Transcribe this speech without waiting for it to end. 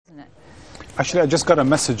Actually, I just got a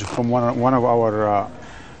message from one of our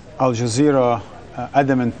Al Jazeera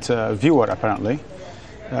adamant viewer, apparently,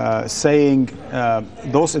 saying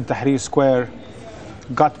those in Tahrir Square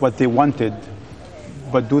got what they wanted,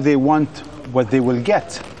 but do they want what they will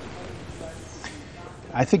get?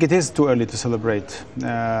 I think it is too early to celebrate.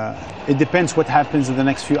 It depends what happens in the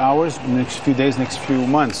next few hours, next few days, next few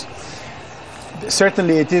months.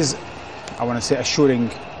 Certainly it is, I want to say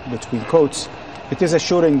assuring, between quotes, it is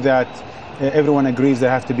assuring that everyone agrees there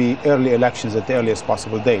have to be early elections at the earliest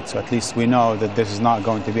possible date. So at least we know that this is not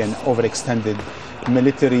going to be an overextended,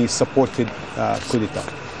 military-supported coup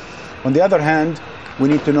d'etat. On the other hand, we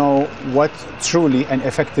need to know what truly and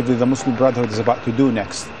effectively the Muslim Brotherhood is about to do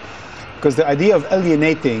next. Because the idea of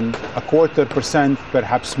alienating 0.25%,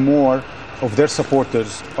 perhaps more, of their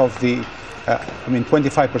supporters, of the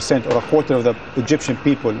 25% or a quarter of the Egyptian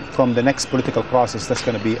people from the next political process, that's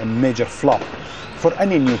going to be a major flop for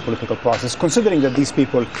any new political process, considering that these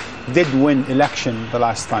people did win election the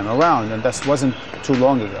last time around, and that wasn't too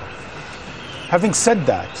long ago. Having said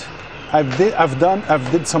that, I've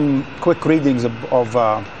did some quick readings of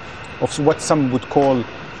what some would call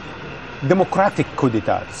democratic coup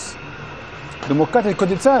d'etats. Democratic coup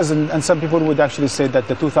d'etats, and some people would actually say that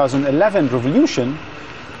the 2011 revolution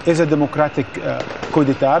is a democratic coup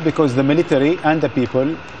d'etat because the military and the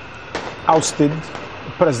people ousted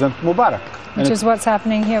President Mubarak. Which is what's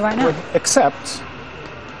happening here right now. Except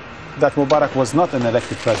that Mubarak was not an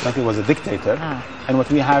elected president, he was a dictator. And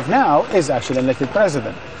what we have now is actually an elected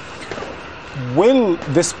president. Will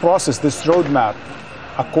this process, this roadmap,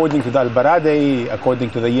 according to the Al-Baradei, according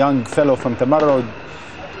to the young fellow from Tamarrud,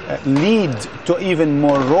 lead to even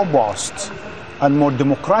more robust and more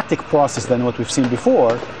democratic process than what we've seen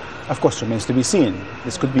before? Of course, remains to be seen.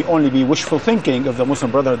 This could only be wishful thinking if the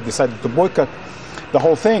Muslim Brotherhood decided to boycott the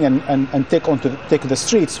whole thing and take to the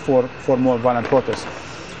streets for more violent protests.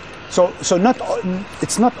 So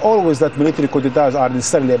it's not always that military coup d'etats are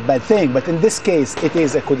necessarily a bad thing, but in this case, it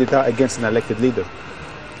is a coup d'etat against an elected leader.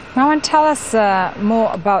 Marwan, tell us more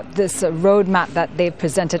about this roadmap that they've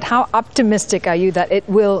presented. How optimistic are you that it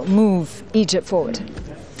will move Egypt forward?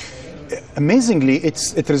 Amazingly,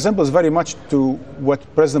 it resembles very much to what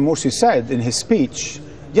President Morsi said in his speech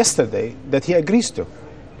yesterday that he agrees to,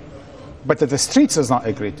 but that the streets does not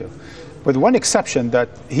agree to, with one exception, that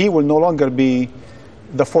he will no longer be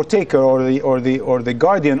the foretaker or the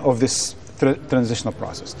guardian of this transitional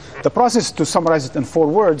process. The process, to summarize it in 4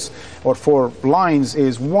 words or 4 lines,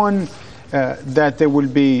 is: 1, that there will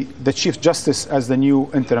be the Chief Justice as the new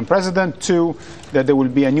interim president; 2, that there will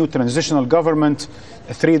be a new transitional government;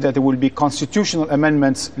 3, that there will be constitutional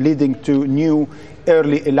amendments leading to new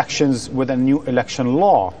early elections with a new election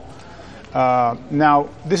law. Now,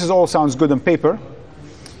 this all sounds good on paper.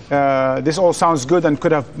 This all sounds good and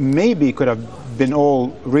could have been all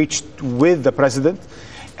reached with the president.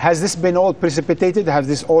 Has this been all precipitated? Has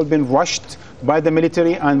this all been rushed by the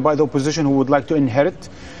military and by the opposition who would like to inherit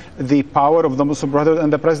the power of the Muslim Brotherhood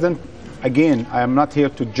and the president? Again, I am not here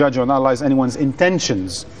to judge or analyze anyone's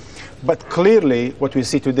intentions, but clearly what we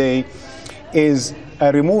see today is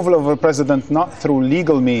a removal of a president not through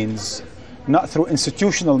legal means, not through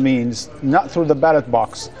institutional means, not through the ballot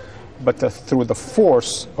box, but through the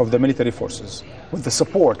force of the military forces, with the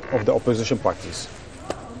support of the opposition parties.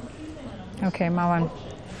 Okay, Marwan.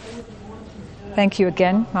 Thank you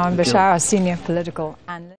again. Marwan Bishara, senior political analyst.